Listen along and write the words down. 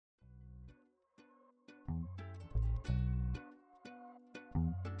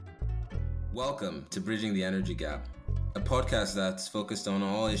Welcome to Bridging the Energy Gap, a podcast that's focused on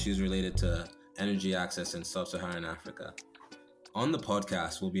all issues related to energy access in sub-Saharan Africa. On the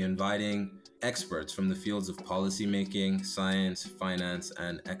podcast, we'll be inviting experts from the fields of policymaking, science, finance,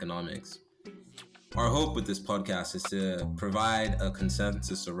 and economics. Our hope with this podcast is to provide a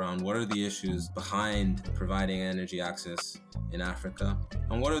consensus around what are the issues behind providing energy access in Africa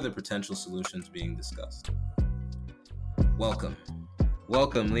and what are the potential solutions being discussed. Welcome.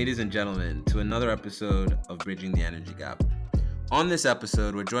 Welcome, ladies and gentlemen, to another episode of Bridging the Energy Gap. On this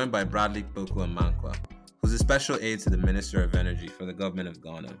episode, we're joined by Bradley Poku-Amankwah, who's a special aide to the Minister of Energy for the government of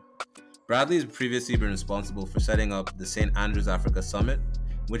Ghana. Bradley has previously been responsible for setting up the St. Andrews Africa Summit,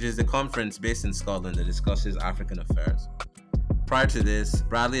 which is the conference based in Scotland that discusses African affairs. Prior to this,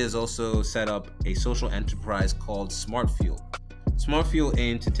 Bradley has also set up a social enterprise called Smart Fuel. Smart Fuel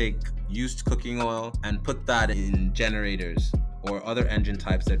aimed to take used cooking oil and put that in generators or other engine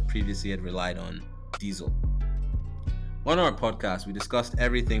types that previously had relied on diesel. On our podcast, we discussed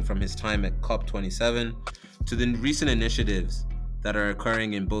everything from his time at COP27 to the recent initiatives that are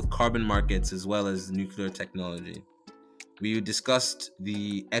occurring in both carbon markets as well as nuclear technology. We discussed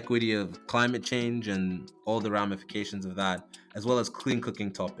the equity of climate change and all the ramifications of that, as well as clean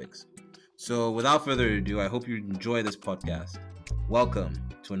cooking topics. So without further ado, I hope you enjoy this podcast. Welcome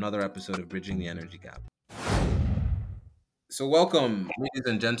to another episode of Bridging the Energy Gap. So welcome,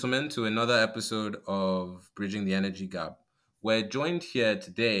 ladies and gentlemen, to another episode of Bridging the Energy Gap. We're joined here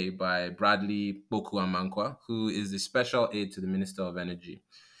today by Bradley Poku-Amankwah, who is the special aide to the Minister of Energy.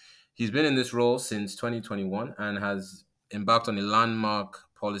 He's been in this role since 2021 and has embarked on a landmark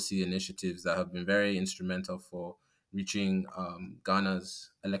policy initiatives that have been very instrumental for reaching Ghana's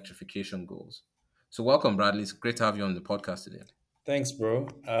electrification goals. So welcome, Bradley. It's great to have you on the podcast today. Thanks, bro.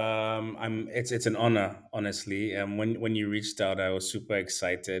 It's an honor, honestly. When you reached out, I was super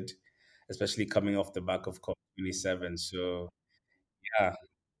excited, especially coming off the back of COP27. So yeah,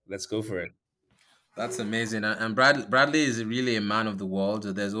 let's go for it. That's amazing. And Bradley is really a man of the world.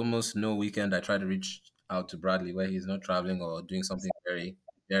 There's almost no weekend I try to reach out to Bradley where he's not traveling or doing something very,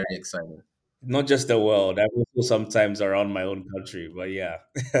 very exciting. Not just the world. I'm also sometimes around my own country, but yeah.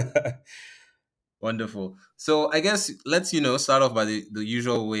 Wonderful. So I guess let's, start off by the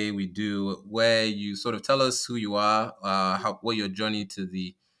usual way we do, where you sort of tell us who you are, what your journey to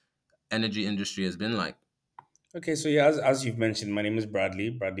the energy industry has been like. Okay, so yeah, as you've mentioned, my name is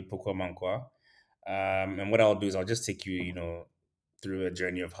Bradley Poku-Amankwah. And what I'll do is I'll just take you, through a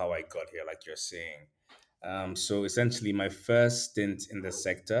journey of how I got here, like you're saying. So essentially, my first stint in the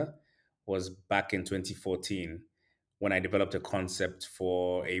sector was back in 2014 when I developed a concept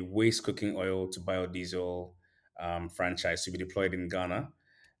for a waste cooking oil to biodiesel franchise to be deployed in Ghana.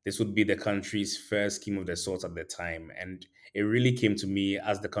 This would be the country's first scheme of the sort at the time. And it really came to me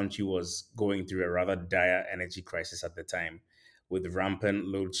as the country was going through a rather dire energy crisis at the time with rampant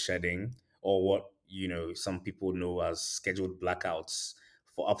load shedding, or what some people know as scheduled blackouts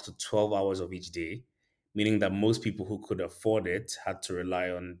for up to 12 hours of each day, meaning that most people who could afford it had to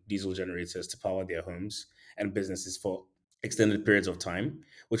rely on diesel generators to power their homes and businesses for extended periods of time,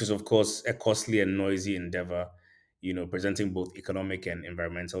 which is, of course, a costly and noisy endeavor, presenting both economic and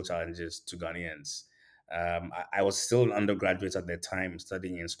environmental challenges to Ghanaians. I was still an undergraduate at the time,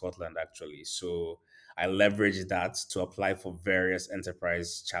 studying in Scotland, actually. So I leveraged that to apply for various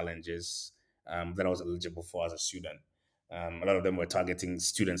enterprise challenges that I was eligible for as a student. A lot of them were targeting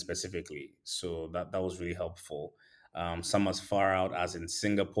students specifically. So that was really helpful. Some as far out as in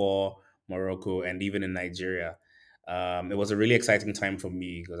Singapore, Morocco, and even in Nigeria. It was a really exciting time for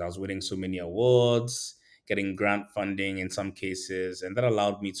me because I was winning so many awards, getting grant funding in some cases, and that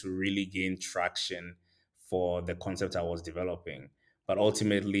allowed me to really gain traction for the concept I was developing. But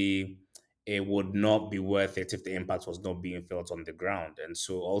ultimately, it would not be worth it if the impact was not being felt on the ground. And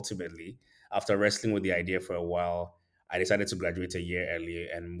so ultimately, after wrestling with the idea for a while, I decided to graduate a year early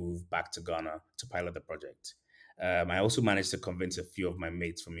and move back to Ghana to pilot the project. I also managed to convince a few of my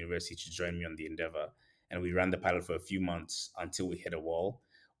mates from university to join me on the endeavor, and we ran the pilot for a few months until we hit a wall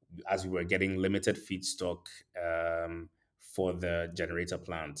as we were getting limited feedstock for the generator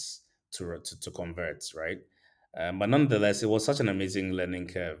plants to convert, right? But nonetheless, it was such an amazing learning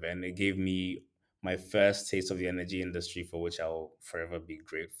curve, and it gave me my first taste of the energy industry, for which I'll forever be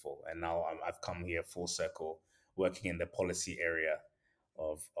grateful. And now I've come here full circle, working in the policy area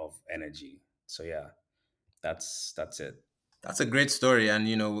of energy. So yeah, that's it. That's a great story. And,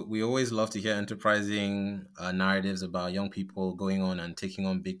 we always love to hear enterprising narratives about young people going on and taking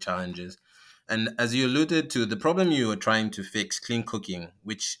on big challenges. And as you alluded to, the problem you were trying to fix, clean cooking,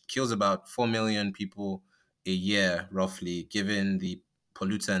 which kills about 4 million people a year, roughly, given the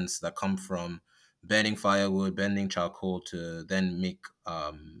pollutants that come from burning firewood, burning charcoal to then make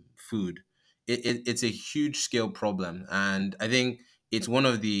food. It's a huge scale problem, and I think it's one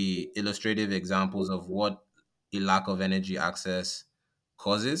of the illustrative examples of what a lack of energy access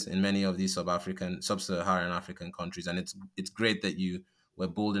causes in many of these sub-Saharan African countries. And it's great that you were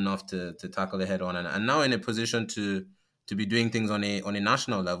bold enough to tackle it head on, and now in a position to be doing things on a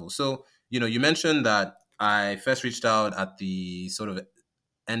national level. So, you mentioned that I first reached out at the sort of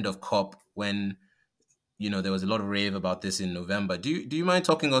end of COP when, there was a lot of rave about this in November. Do you mind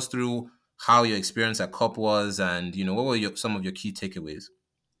talking us through how your experience at COP was, and what were some of your key takeaways?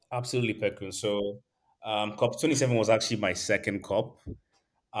 Absolutely, Pekun. So, COP27 was actually my second COP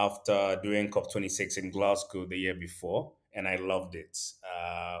after doing COP26 in Glasgow the year before, and I loved it.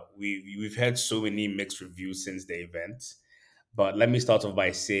 We've heard so many mixed reviews since the event, but let me start off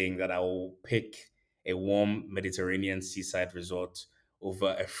by saying that I will pick a warm Mediterranean seaside resort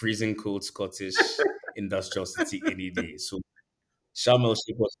over a freezing cold Scottish industrial city any day. So Sharm el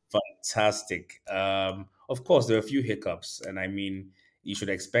Sheikh was fantastic. Of course, there were a few hiccups, and I mean, you should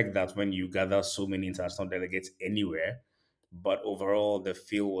expect that when you gather so many international delegates anywhere. But overall, the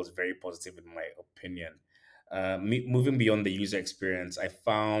feel was very positive, in my opinion. Moving beyond the user experience, I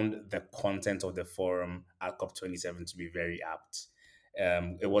found the content of the forum at COP27 to be very apt.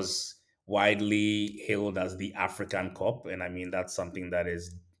 It was widely hailed as the African COP, and I mean, that's something that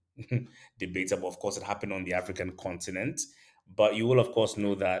is debatable. Of course, it happened on the African continent, but you will, of course,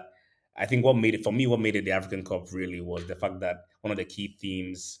 know that I think what made it for me, what made it the African Cup really was the fact that one of the key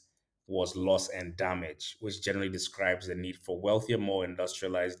themes was loss and damage, which generally describes the need for wealthier, more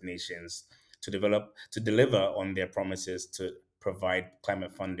industrialized nations to deliver on their promises to provide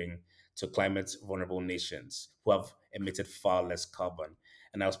climate funding to climate vulnerable nations who have emitted far less carbon.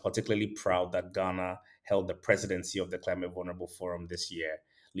 And I was particularly proud that Ghana held the presidency of the Climate Vulnerable Forum this year,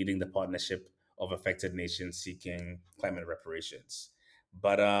 leading the partnership of affected nations seeking climate reparations.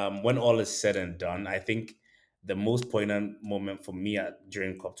 But when all is said and done, I think the most poignant moment for me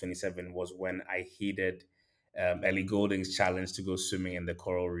during COP27 was when I heeded Ellie Goulding's challenge to go swimming in the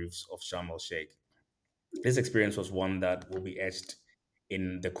coral reefs of Sharm el Sheikh. This experience was one that will be etched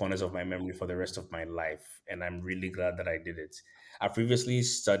in the corners of my memory for the rest of my life, and I'm really glad that I did it. I previously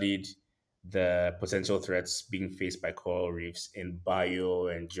studied the potential threats being faced by coral reefs in bio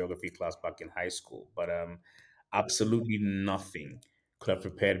and geography class back in high school, but absolutely nothing could have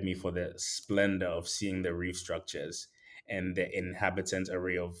prepared me for the splendor of seeing the reef structures and the inhabitant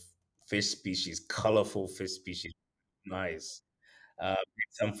array of fish species, colorful fish species. Nice.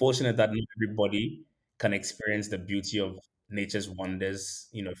 It's unfortunate that not everybody can experience the beauty of nature's wonders,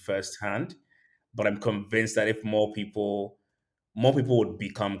 firsthand. But I'm convinced that if more people would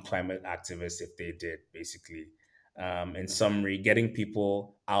become climate activists if they did. Basically, in summary, getting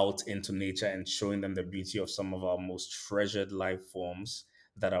people out into nature and showing them the beauty of some of our most treasured life forms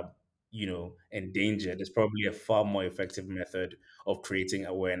that are, endangered is probably a far more effective method of creating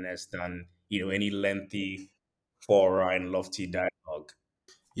awareness than any lengthy fora and lofty dialogue.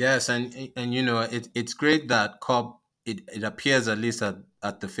 Yes, and it's great that COP, it appears, at least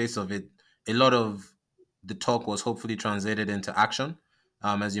at the face of it, a lot of the talk was hopefully translated into action.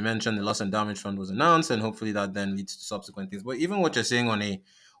 As you mentioned, the loss and damage fund was announced, and hopefully that then leads to subsequent things. But even what you're saying on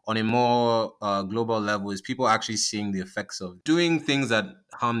a more global level is people actually seeing the effects of doing things that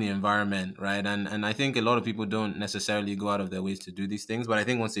harm the environment, right? And I think a lot of people don't necessarily go out of their ways to do these things, but I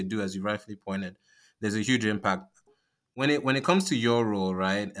think once they do, as you rightfully pointed, there's a huge impact when it comes to your role,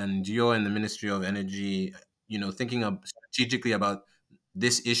 right, and you're in the Ministry of Energy, thinking of strategically about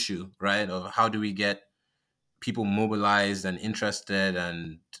this issue, right, of how do we get people mobilized and interested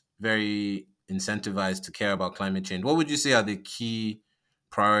and very incentivized to care about climate change. What would you say are the key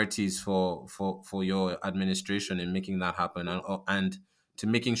priorities for your administration in making that happen, and to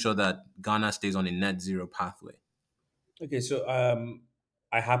making sure that Ghana stays on a net zero pathway? Okay, so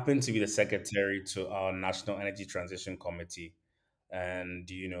I happen to be the secretary to our National Energy Transition Committee, and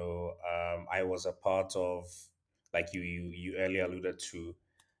I was a part of, like you earlier alluded to,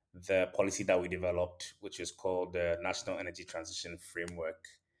 the policy that we developed, which is called the National Energy Transition Framework.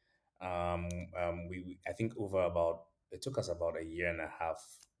 I think over about it took us about a year and a half,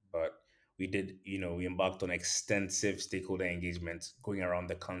 but we embarked on extensive stakeholder engagement, going around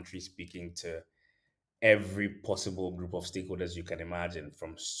the country speaking to every possible group of stakeholders you can imagine,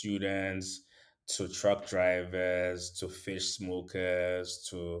 from students to truck drivers to fish smokers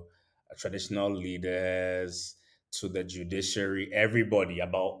to traditional leaders to the judiciary, everybody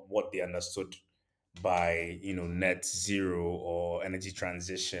about what they understood by net zero or energy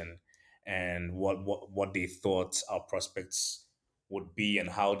transition, and what they thought our prospects would be and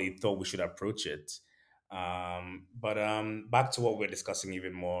how they thought we should approach it. But back to what we're discussing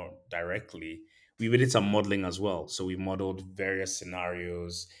even more directly, we did some modeling as well. So we modeled various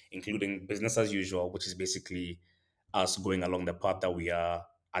scenarios, including business as usual, which is basically us going along the path that we are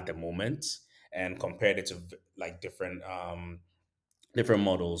at the moment, and compared it to like different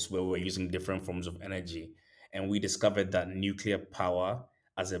models where we're using different forms of energy. And we discovered that nuclear power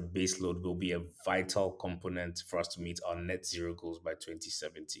as a baseload will be a vital component for us to meet our net zero goals by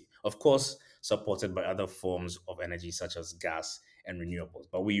 2070. Of course, supported by other forms of energy such as gas and renewables.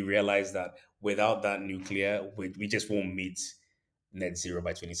 But we realized that without that nuclear, we just won't meet net zero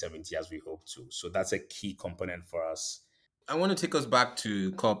by 2070 as we hope to. So that's a key component for us. I want to take us back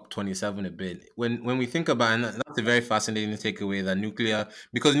to COP27 a bit. When we think about, and that's a very fascinating takeaway, that nuclear,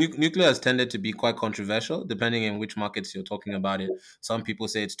 because nuclear has tended to be quite controversial depending on which markets you're talking about it. Some people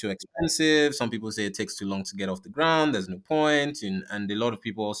say it's too expensive. Some people say it takes too long to get off the ground. There's no point, and a lot of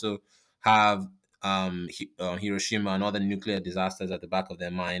people also have Hiroshima and other nuclear disasters at the back of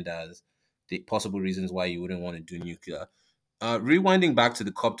their mind as the possible reasons why you wouldn't want to do nuclear. Rewinding back to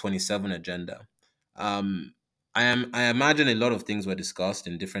the COP27 agenda, um, I imagine a lot of things were discussed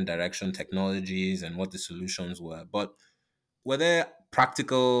in different direction, technologies and what the solutions were. But were there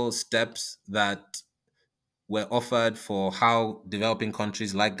practical steps that were offered for how developing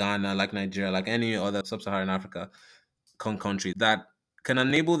countries like Ghana, like Nigeria, like any other sub-Saharan Africa country that can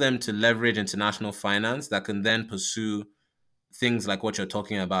enable them to leverage international finance that can then pursue things like what you're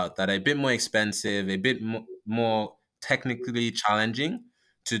talking about that are a bit more expensive, a bit more technically challenging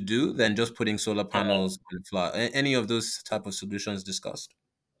to do than just putting solar panels on the floor? Any of those type of solutions discussed?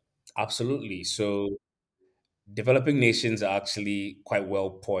 Absolutely. So developing nations are actually quite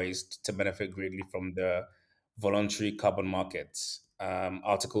well poised to benefit greatly from the voluntary carbon markets.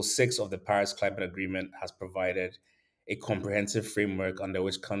 Article 6 of the Paris Climate Agreement has provided a comprehensive framework under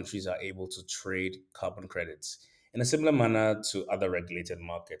which countries are able to trade carbon credits in a similar manner to other regulated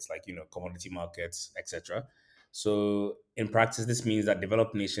markets like commodity markets, etc. So in practice, this means that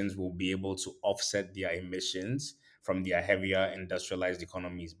developed nations will be able to offset their emissions from their heavier industrialized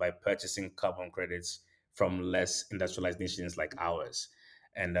economies by purchasing carbon credits from less industrialized nations like ours.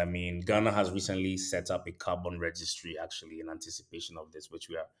 And I mean, Ghana has recently set up a carbon registry actually in anticipation of this, which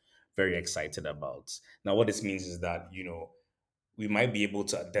we are very excited about. Now, what this means is that, we might be able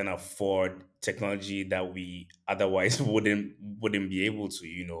to then afford technology that we otherwise wouldn't be able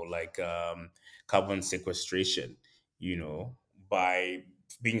to, like carbon sequestration, by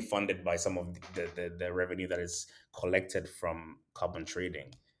being funded by some of the revenue that is collected from carbon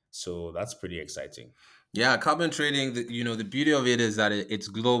trading. So that's pretty exciting. Yeah, carbon trading, the beauty of it is that it's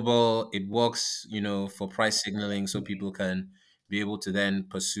global. It works, for price signaling so people can be able to then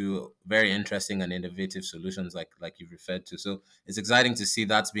pursue very interesting and innovative solutions like you've referred to. So it's exciting to see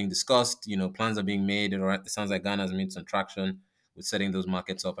that's being discussed. Plans are being made. It sounds like Ghana has made some traction with setting those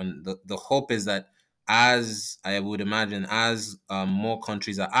markets up. And the hope is that, as I would imagine, as more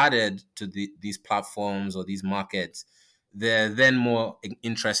countries are added to these platforms or these markets, there are then more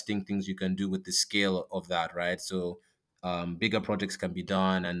interesting things you can do with the scale of that, right? So bigger projects can be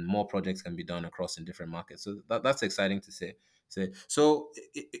done and more projects can be done across in different markets. So that's exciting to say. So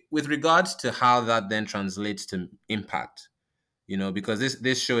with regards to how that then translates to impact, because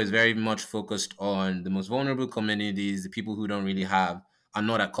this show is very much focused on the most vulnerable communities, the people who don't really have, are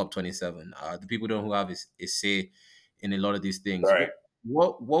not at COP27, the people who have a say in a lot of these things. Right.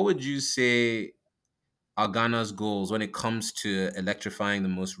 What would you say are Ghana's goals when it comes to electrifying the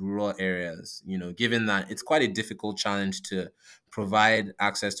most rural areas? Given that it's quite a difficult challenge to provide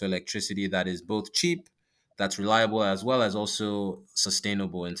access to electricity that is both cheap, that's reliable, as well as also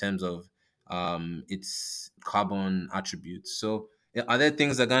sustainable in terms of its carbon attributes. So, are there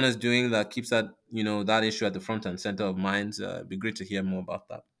things that Ghana is doing that keeps that issue at the front and center of minds? It'd be great to hear more about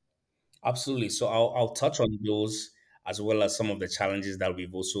that. Absolutely. So I'll touch on those as well as some of the challenges that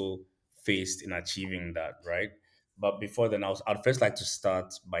we've also faced in achieving that, right? But before then, I'd first like to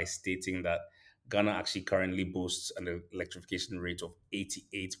start by stating that Ghana actually currently boasts an electrification rate of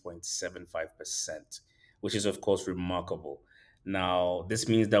 88.75%, which is, of course, remarkable. Now, this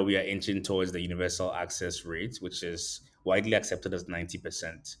means that we are inching towards the universal access rate, which is widely accepted as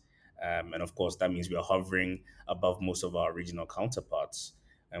 90%. And of course, that means we are hovering above most of our regional counterparts,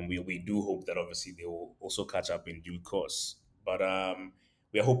 and we do hope that obviously they will also catch up in due course. But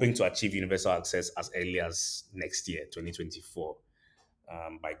we are hoping to achieve universal access as early as next year, 2024,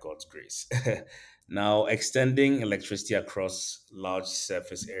 by God's grace. Now, extending electricity across large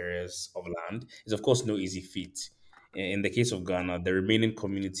surface areas of land is, of course, no easy feat. In the case of Ghana, the remaining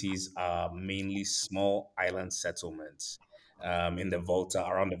communities are mainly small island settlements. in the Volta,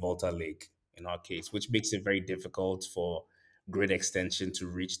 around the Volta Lake in our case, which makes it very difficult for grid extension to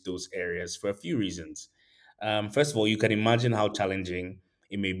reach those areas for a few reasons. First of all, you can imagine how challenging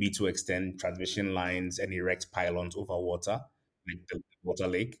it may be to extend transmission lines and erect pylons over water, like the water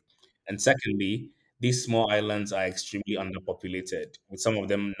lake. And secondly, these small islands are extremely underpopulated, with some of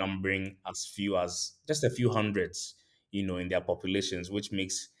them numbering as few as just a few hundreds, in their populations, which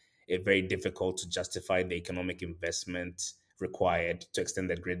makes it very difficult to justify the economic investment required to extend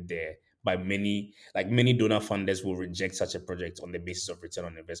the grid there. By many donor funders will reject such a project on the basis of return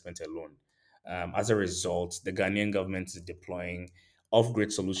on investment alone. As a result, the Ghanaian government is deploying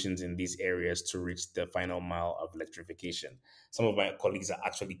off-grid solutions in these areas to reach the final mile of electrification. Some of my colleagues are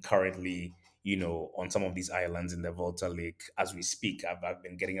actually currently, on some of these islands in the Volta Lake as we speak. I've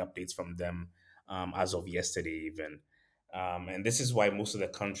been getting updates from them as of yesterday, even. And this is why most of the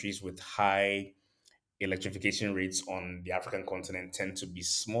countries with high electrification rates on the African continent tend to be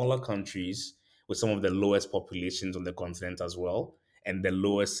smaller countries with some of the lowest populations on the continent as well, and the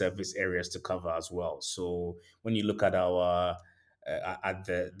lowest surface areas to cover as well. So when you look at our at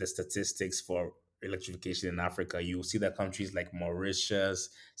the statistics for electrification in Africa, you'll see that countries like Mauritius,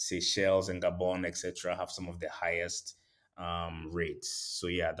 Seychelles, and Gabon, etc., have some of the highest rates. So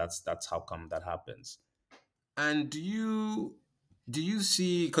yeah, that's how come that happens. And do you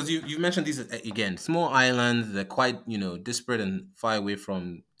see, because you mentioned these again, small islands, they're quite disparate and far away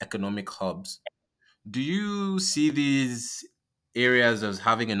from economic hubs. Do you see these areas as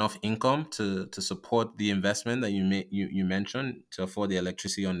having enough income to support the investment that you mentioned to afford the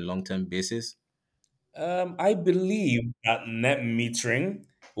electricity on a long term basis? I believe that net metering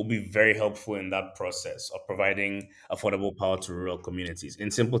will be very helpful in that process of providing affordable power to rural communities. In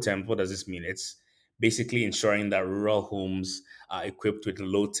simple terms, what does this mean? It's basically ensuring that rural homes are equipped with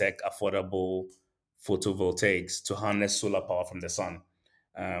low tech, affordable photovoltaics to harness solar power from the sun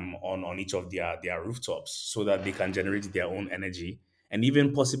on each of their rooftops so that they can generate their own energy and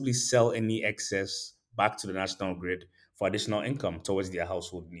even possibly sell any excess back to the national grid for additional income towards their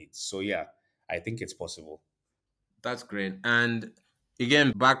household needs. So, yeah, I think it's possible. That's great. And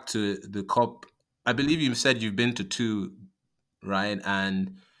again, back to the COP, I believe you said you've been to two, right?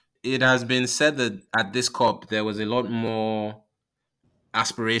 And it has been said that at this COP, there was a lot more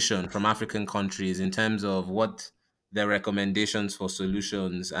aspiration from African countries in terms of what their recommendations for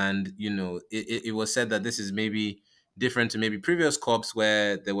solutions. And, it was said that this is maybe different to maybe previous COPs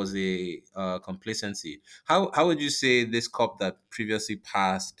where there was a complacency. How would you say this COP that previously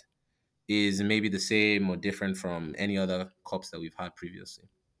passed is maybe the same or different from any other COPs that we've had previously?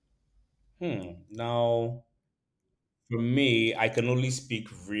 Now, for me, I can only speak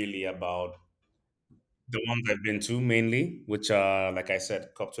really about the ones I've been to mainly, which are, like I said,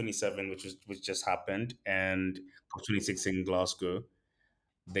 COP27, which just happened, and COP26 in Glasgow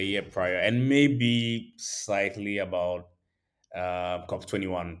the year prior, and maybe slightly about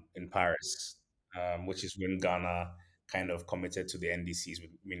COP21 in Paris, which is when Ghana kind of committed to the NDCs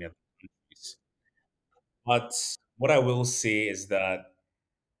with many other countries. But what I will say is that,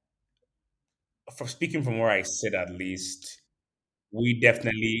 for speaking from where I sit at least, we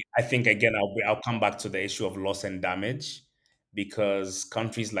definitely, I think again, I'll come back to the issue of loss and damage because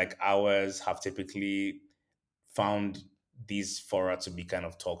countries like ours have typically found these fora to be kind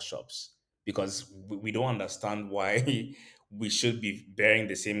of talk shops because we don't understand why we should be bearing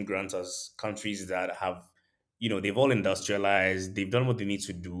the same grants as countries that have, they've all industrialized, they've done what they need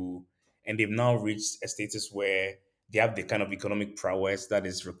to do, and they've now reached a status where they have the kind of economic prowess that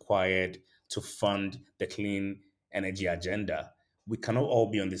is required to fund the clean energy agenda. We cannot all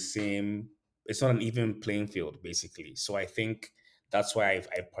be on the same, it's not an even playing field, basically. So I think that's why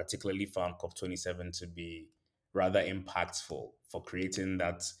I particularly found COP27 to be rather impactful for creating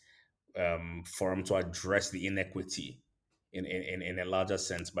that forum to address the inequity in a larger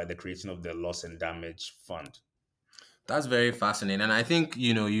sense by the creation of the loss and damage fund. That's very fascinating, and I think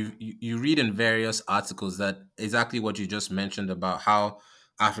you read in various articles that exactly what you just mentioned about how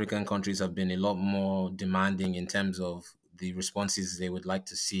African countries have been a lot more demanding in terms of the responses they would like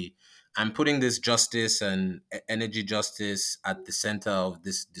to see, and putting this justice and energy justice at the center of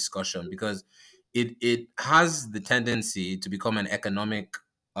this discussion because it has the tendency to become an economic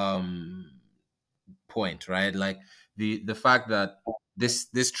um point, right? Like the fact that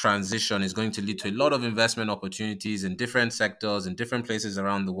this transition is going to lead to a lot of investment opportunities in different sectors in different places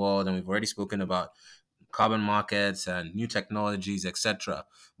around the world, and we've already spoken about carbon markets and new technologies, etc.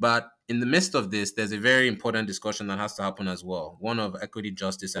 But in the midst of this, there's a very important discussion that has to happen as well. One of equity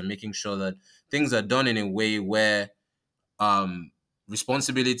justice and making sure that things are done in a way where um,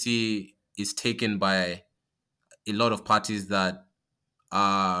 responsibility is taken by a lot of parties that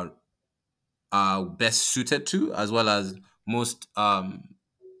are are best suited to, as well as most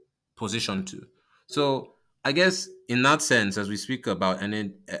positioned to. So I guess in that sense, as we speak about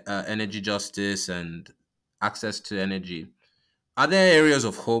energy justice and access to energy, are there areas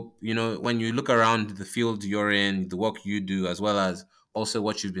of hope? You know, when you look around the field you're in, the work you do, as well as also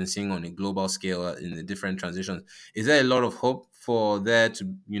what you've been seeing on a global scale in the different transitions, is there a lot of hope for there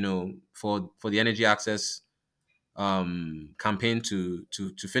to, for the energy access campaign to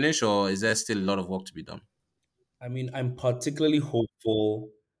finish, or is there still a lot of work to be done? I mean, I'm particularly hopeful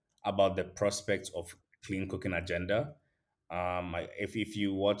about the prospect of clean cooking agenda. If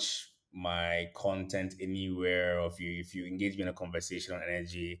you watch my content anywhere, or if you engage me in a conversation on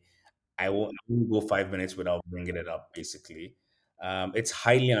energy, I won't go 5 minutes without bringing it up. Basically, it's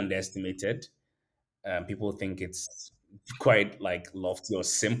highly underestimated. People think it's quite like lofty or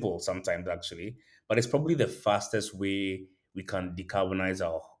simple sometimes, actually, but it's probably the fastest way we can decarbonize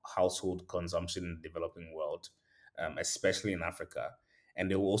our household consumption in the developing world, especially in Africa. And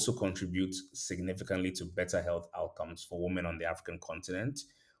they will also contribute significantly to better health outcomes for women on the African continent,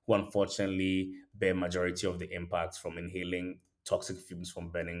 who unfortunately bear majority of the impacts from inhaling toxic fumes from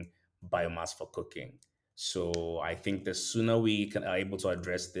burning biomass for cooking. So I think the sooner are able to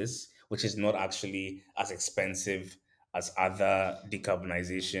address this, which is not actually as expensive as other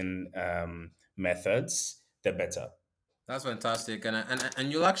decarbonization methods, the better. That's fantastic,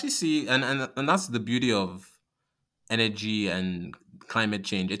 and you'll actually see, and that's the beauty of energy and climate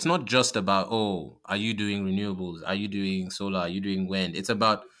change. It's not just about, oh, are you doing renewables? Are you doing solar? Are you doing wind? It's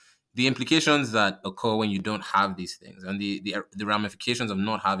about the implications that occur when you don't have these things, and the ramifications of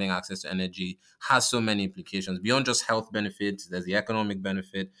not having access to energy has so many implications beyond just health benefits. There's the economic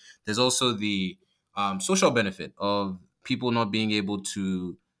benefit. There's also the social benefit of people not being able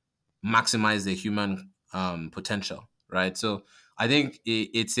to maximize their human potential, right? So I think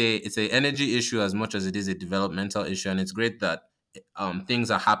it's a energy issue as much as it is a developmental issue, and it's great that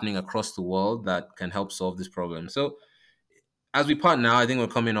things are happening across the world that can help solve this problem. So as we part now, I think we're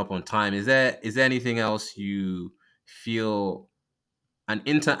coming up on time. Is there anything else you feel an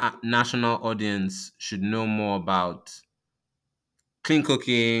international audience should know more about clean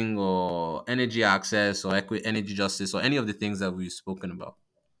cooking or energy access or energy justice or any of the things that we've spoken about?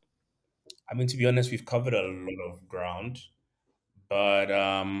 I mean, to be honest, we've covered a lot of ground. But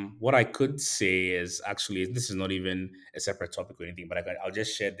what I could say is actually, this is not even a separate topic or anything, but I'll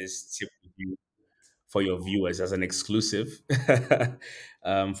just share this tip with you for your viewers as an exclusive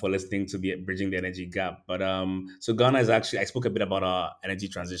for listening to the Bridging the Energy Gap. But so Ghana is actually, I spoke a bit about our energy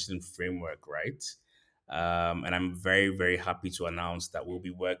transition framework, right? And I'm very, very happy to announce that we'll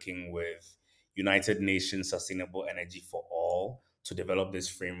be working with United Nations Sustainable Energy for All to develop this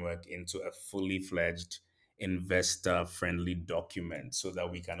framework into a fully fledged investor friendly document so that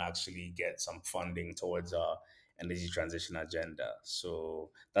we can actually get some funding towards our energy transition agenda.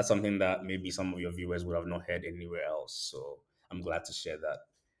 So that's something that maybe some of your viewers would have not heard anywhere else. So I'm glad to share that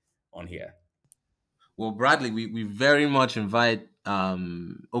on here. Well, Bradley, we very much invite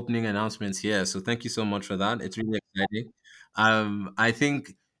opening announcements here. So thank you so much for that. It's really exciting. I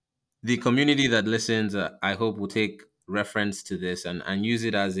think the community that listens, I hope, will take reference to this and use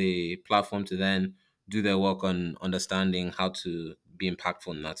it as a platform to then do their work on understanding how to be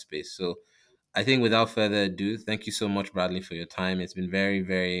impactful in that space. So I think without further ado, thank you so much, Bradley, for your time. It's been very,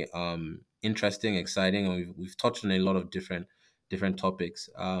 very interesting, exciting, and we've touched on a lot of different topics.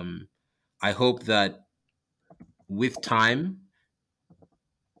 I hope that with time,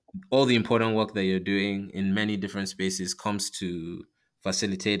 all the important work that you're doing in many different spaces comes to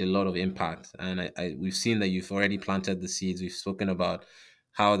facilitate a lot of impact. And we've seen that you've already planted the seeds. We've spoken about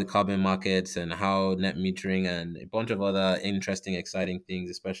how the carbon markets and how net metering and a bunch of other interesting, exciting things,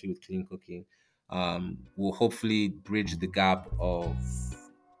 especially with clean cooking, will hopefully bridge the gap of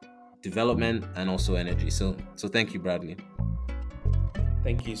development and also energy. So thank you, Bradley.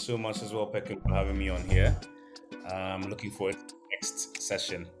 Thank you so much as well, Peckham, for having me on here. I'm looking forward to the next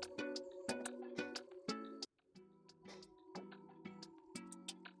session.